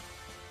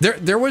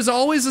 There was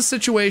always a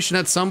situation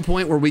at some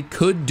point where we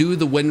could do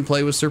the win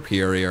play with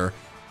Superior,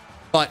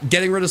 but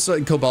getting rid of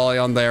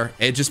Cobalion there,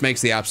 it just makes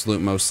the absolute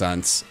most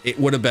sense. It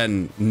would have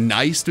been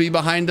nice to be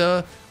behind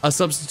a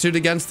substitute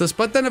against this,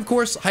 but then of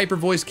course Hyper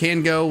Voice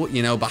can go,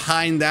 you know,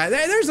 behind that.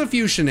 There's a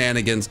few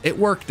shenanigans. It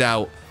worked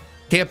out.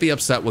 Can't be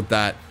upset with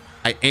that.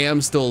 I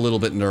am still a little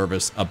bit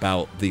nervous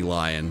about the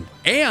Lion,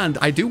 and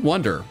I do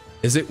wonder,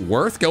 is it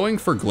worth going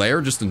for Glare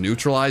just to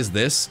neutralize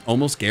this,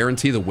 almost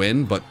guarantee the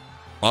win, but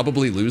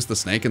probably lose the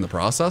Snake in the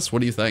process? What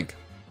do you think?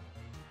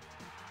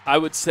 I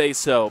would say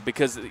so,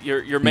 because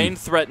your main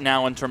threat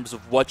now in terms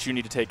of what you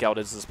need to take out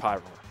is this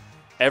Pyro.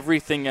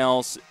 Everything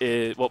else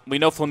is, well, we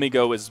know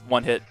Flamigo is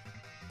one hit.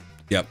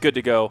 Yep. Good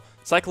to go.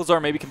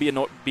 Cyclozar maybe can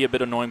be a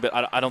bit annoying, but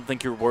I don't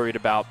think you're worried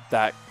about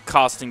that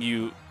costing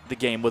you the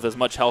game with as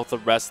much health the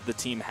rest of the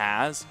team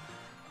has.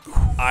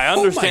 I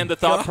understand the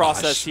thought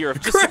process here.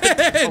 Of just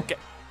okay.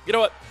 You know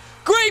what?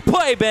 Great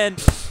play, Ben.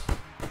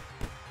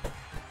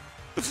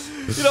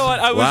 You know what?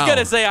 I was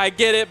gonna say I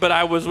get it, but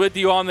I was with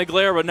you on the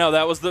glare. But no,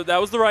 that was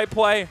the right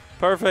play.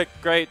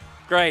 Perfect. Great.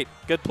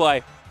 Good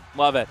play.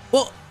 Love it.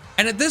 Well,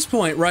 and at this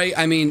point, right?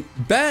 I mean,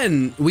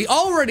 Ben. We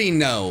already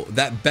know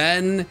that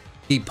Ben.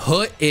 He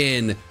put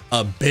in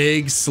a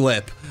big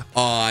slip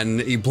on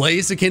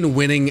Blaziken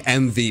winning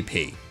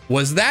MVP.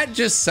 Was that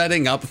just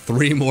setting up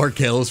 3 more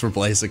kills for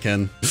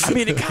Blaziken? I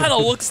mean, it kind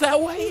of looks that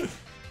way.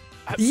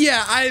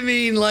 Yeah, I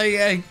mean,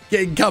 like,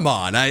 come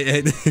on.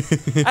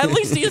 At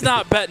least he's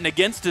not betting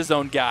against his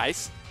own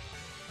guys.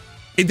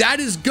 That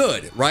is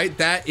good, right?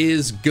 That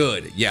is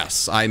good.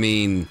 Yes, I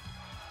mean,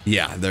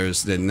 yeah,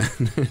 there's no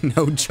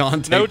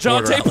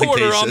Jonte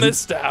Porter on this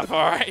staff,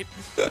 all right?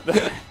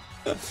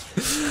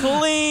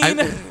 Clean.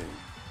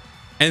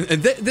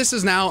 This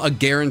is now a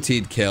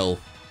guaranteed kill.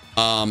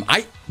 Well,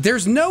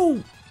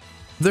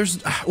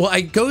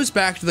 it goes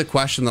back to the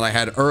question that I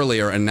had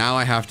earlier, and now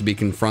I have to be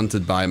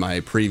confronted by my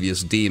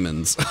previous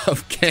demons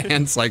of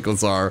can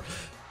Cyclozar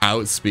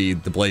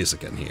outspeed the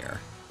Blaziken here?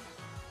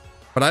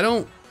 But I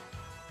don't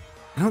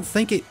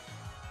think it.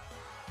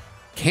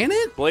 Can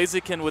it?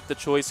 Blaziken with the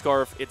Choice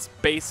Scarf, its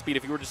base speed,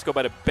 if you were to just go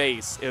by the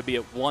base, it would be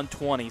at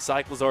 120.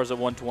 Cyclozar's at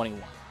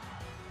 121.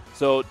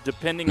 So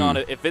depending on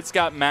it, if it's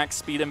got max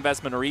speed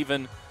investment or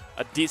even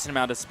a decent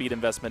amount of speed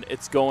investment,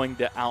 it's going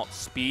to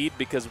outspeed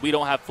because we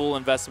don't have full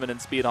investment in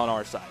speed on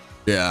our side.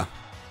 Yeah.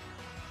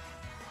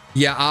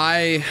 Yeah,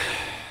 I'm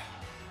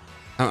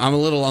a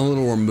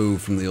little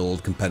removed from the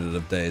old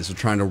competitive days of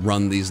trying to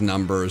run these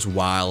numbers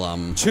while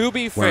I'm To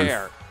be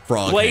fair,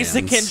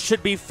 Blaziken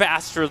should be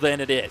faster than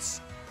it is.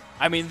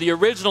 I mean, the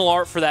original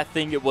art for that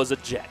thing, it was a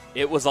jet.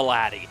 It was a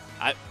laddie.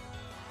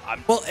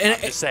 I'm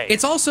just saying.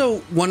 It's also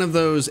one of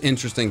those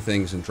interesting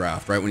things in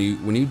draft, right? When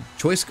you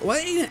choice, well,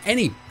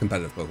 any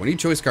competitive book, when you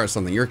choice scarf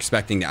something, you're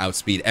expecting to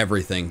outspeed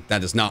everything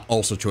that is not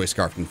also choice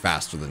scarfed and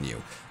faster than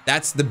you.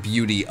 That's the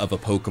beauty of a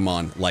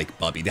Pokemon like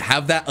Bubby. To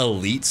have that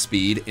elite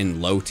speed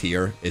in low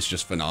tier is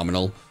just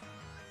phenomenal.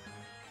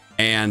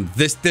 And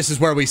this is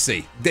where we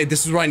see.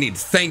 This is what I need.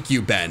 Thank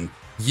you, Ben.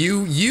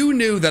 You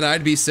knew that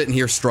I'd be sitting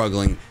here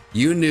struggling.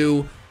 You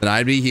knew that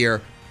I'd be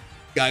here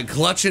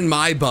clutching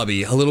my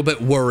Bubby, a little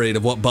bit worried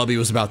of what Bubby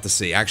was about to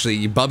see.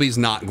 Actually, Bubby's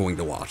not going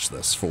to watch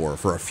this for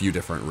a few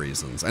different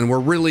reasons, and we're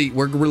really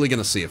going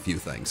to see a few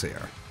things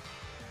here.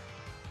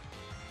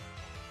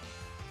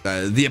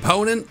 The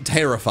opponent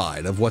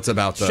terrified of what's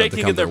about to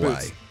come their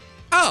way.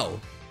 Oh,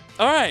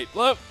 all right.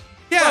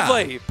 Yeah,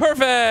 lovely,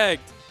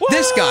 perfect. Woo!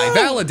 This guy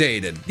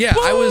validated. Yeah,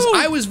 woo!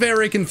 I was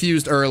very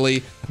confused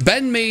early.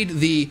 Ben made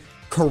the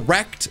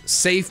correct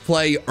safe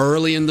play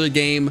early in the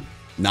game.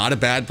 Not a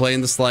bad play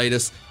in the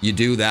slightest. You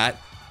do that.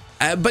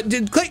 But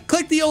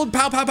click the old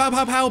pow, pow, pow,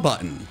 pow, pow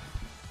button.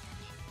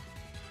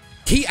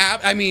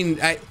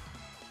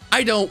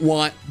 I don't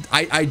want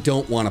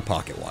a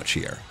pocket watch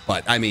here.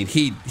 But, I mean,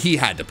 he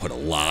had to put a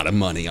lot of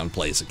money on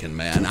Blaziken,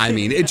 man. I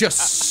mean, it's just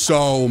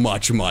so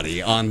much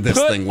money on this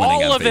thing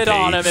winning MVP. All of it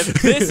on him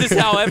if this is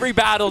how every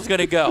battle's going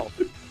to go.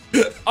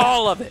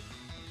 All of it.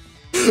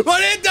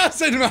 But it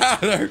doesn't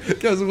matter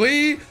because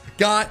we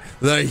got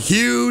the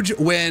huge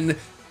win.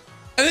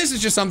 And this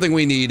is just something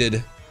we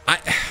needed. I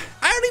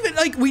don't even,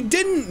 like, we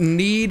didn't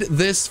need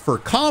this for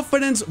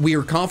confidence. We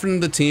were confident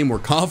in the team. We're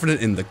confident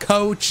in the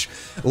coach.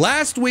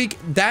 Last week,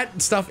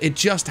 that stuff, it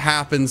just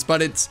happens.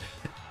 But it's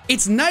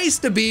nice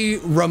to be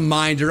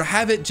reminder,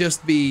 have it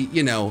just be,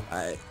 you know,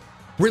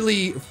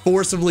 really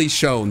forcibly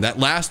shown that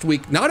last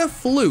week, not a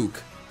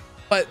fluke,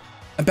 but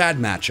a bad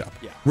matchup.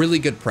 Yeah. Really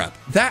good prep.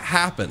 That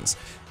happens.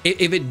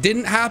 If it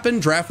didn't happen,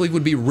 Draft League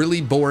would be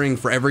really boring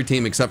for every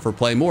team except for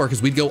Play More because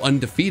we'd go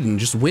undefeated and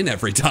just win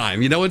every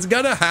time. You know, it's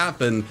gonna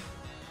happen.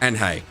 And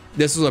hey,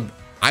 this is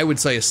I would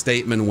say a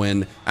statement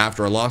win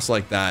after a loss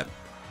like that.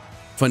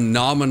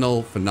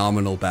 Phenomenal,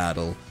 phenomenal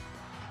battle.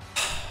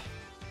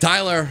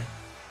 Tyler,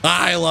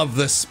 I love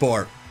this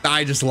sport.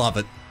 I just love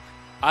it.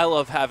 I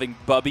love having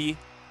Bubby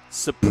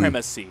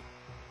supremacy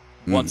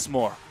once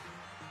more.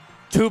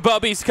 Two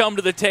Bubbies come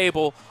to the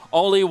table,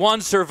 only one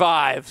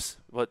survives.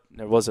 But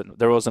there wasn't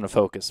a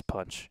focus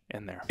punch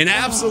in there. An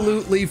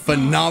absolutely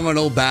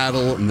phenomenal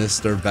battle,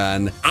 Mr.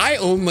 Ben. I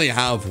only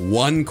have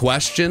one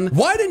question.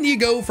 Why didn't you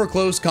go for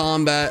close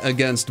combat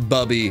against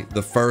Bubby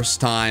the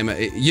first time?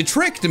 You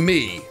tricked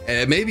me.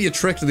 Maybe you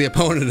tricked the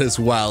opponent as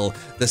well.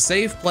 The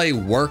safe play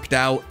worked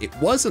out. It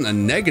wasn't a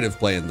negative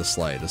play in the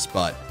slightest,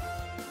 but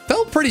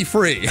felt pretty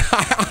free.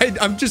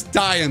 I'm just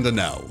dying to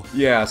know.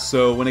 Yeah,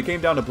 so when it came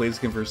down to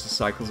Blaziken versus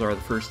Cyclozar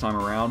the first time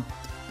around,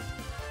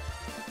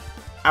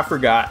 I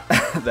forgot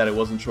that it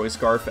wasn't Choice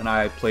Scarf, and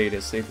I played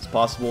as safe as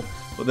possible.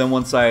 But then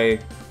once I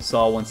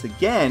saw once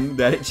again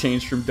that it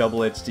changed from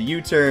Double Edge to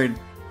U-Turn,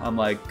 I'm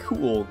like,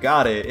 cool,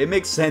 got it. It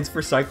makes sense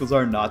for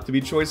Cyclozar not to be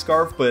Choice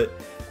Scarf, but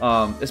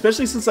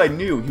especially since I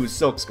knew he was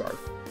Silk Scarf.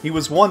 He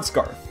was one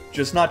Scarf,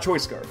 just not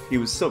Choice Scarf. He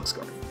was Silk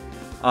Scarf,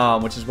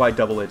 which is why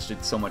Double Edge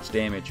did so much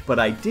damage. But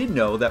I did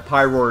know that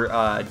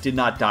Pyroar did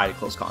not die to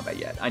close combat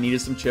yet. I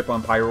needed some chip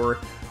on Pyroar.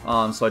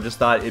 So I just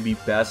thought it'd be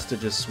best to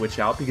just switch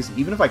out, because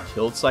even if I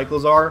killed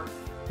Cyclozar,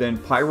 then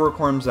Pyroar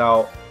comes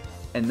out,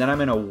 and then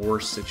I'm in a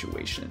worse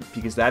situation,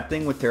 because that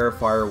thing with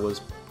Terrafire was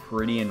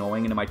pretty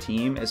annoying into my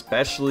team,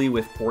 especially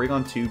with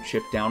Porygon 2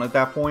 chipped down at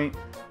that point,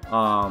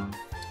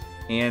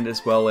 and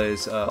as well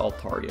as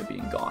Altaria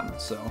being gone.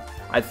 So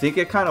I think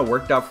it kind of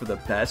worked out for the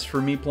best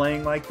for me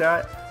playing like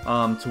that,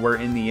 to where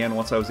in the end,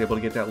 once I was able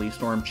to get that Leaf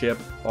Storm chip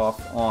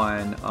off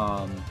on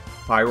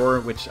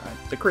Pyroar, which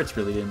the crits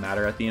really didn't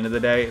matter at the end of the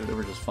day. They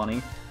were just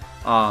funny,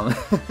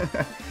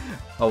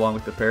 along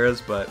with the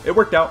paras, but it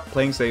worked out,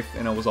 playing safe,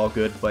 and it was all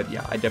good. But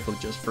yeah, I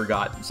definitely just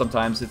forgot.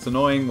 Sometimes it's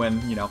annoying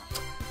when, you know,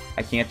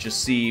 I can't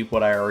just see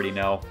what I already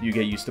know. You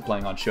get used to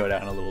playing on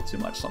Showdown a little too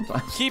much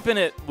sometimes. Keeping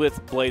it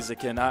with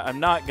Blaziken, I'm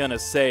not going to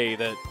say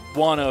that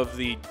one of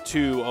the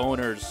two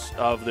owners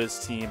of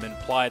this team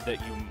implied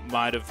that you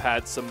might have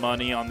had some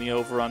money on the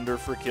over-under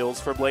for kills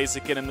for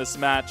Blaziken in this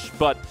match,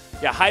 but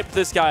yeah, hyped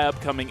this guy up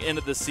coming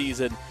into the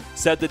season,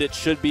 said that it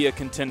should be a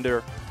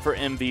contender for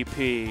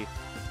MVP.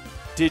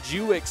 Did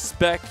you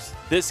expect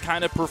this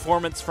kind of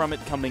performance from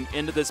it coming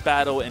into this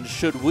battle, and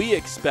should we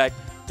expect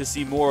to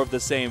see more of the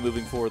same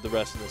moving forward the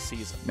rest of the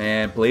season.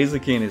 Man,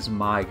 Blaziken is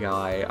my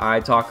guy.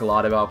 I talk a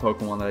lot about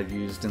Pokemon that I've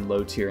used in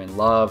low tier and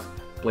love.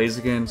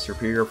 Blaziken,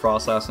 Serperior,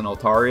 Froslass, and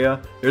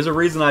Altaria. There's a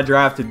reason I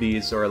drafted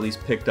these, or at least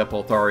picked up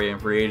Altaria in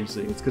free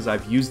agency. It's because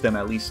I've used them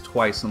at least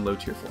twice in low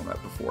tier format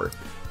before.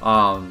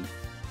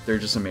 They're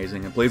just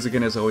amazing. And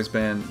Blaziken has always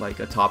been like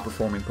a top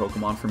performing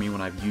Pokemon for me when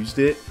I've used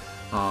it.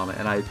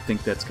 And I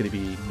think that's going to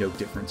be no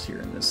difference here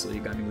in this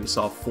league. I mean, we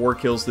saw 4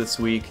 kills this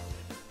week.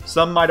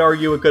 Some might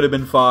argue it could have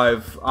been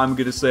 5. I'm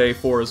going to say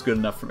 4 is good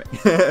enough for me.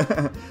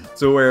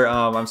 So where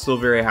I'm still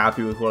very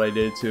happy with what I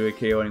did to it.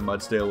 KOing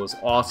Mudsdale was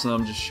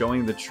awesome. Just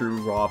showing the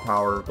true raw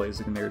power of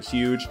Blaziken there is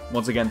huge.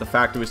 Once again, the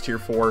fact it was tier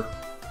 4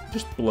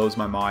 just blows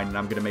my mind, and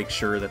I'm going to make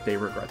sure that they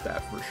regret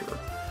that for sure.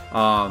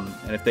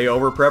 And if they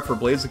over-prep for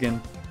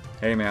Blaziken,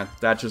 hey man,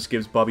 that just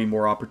gives Bubby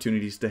more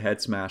opportunities to head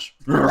smash.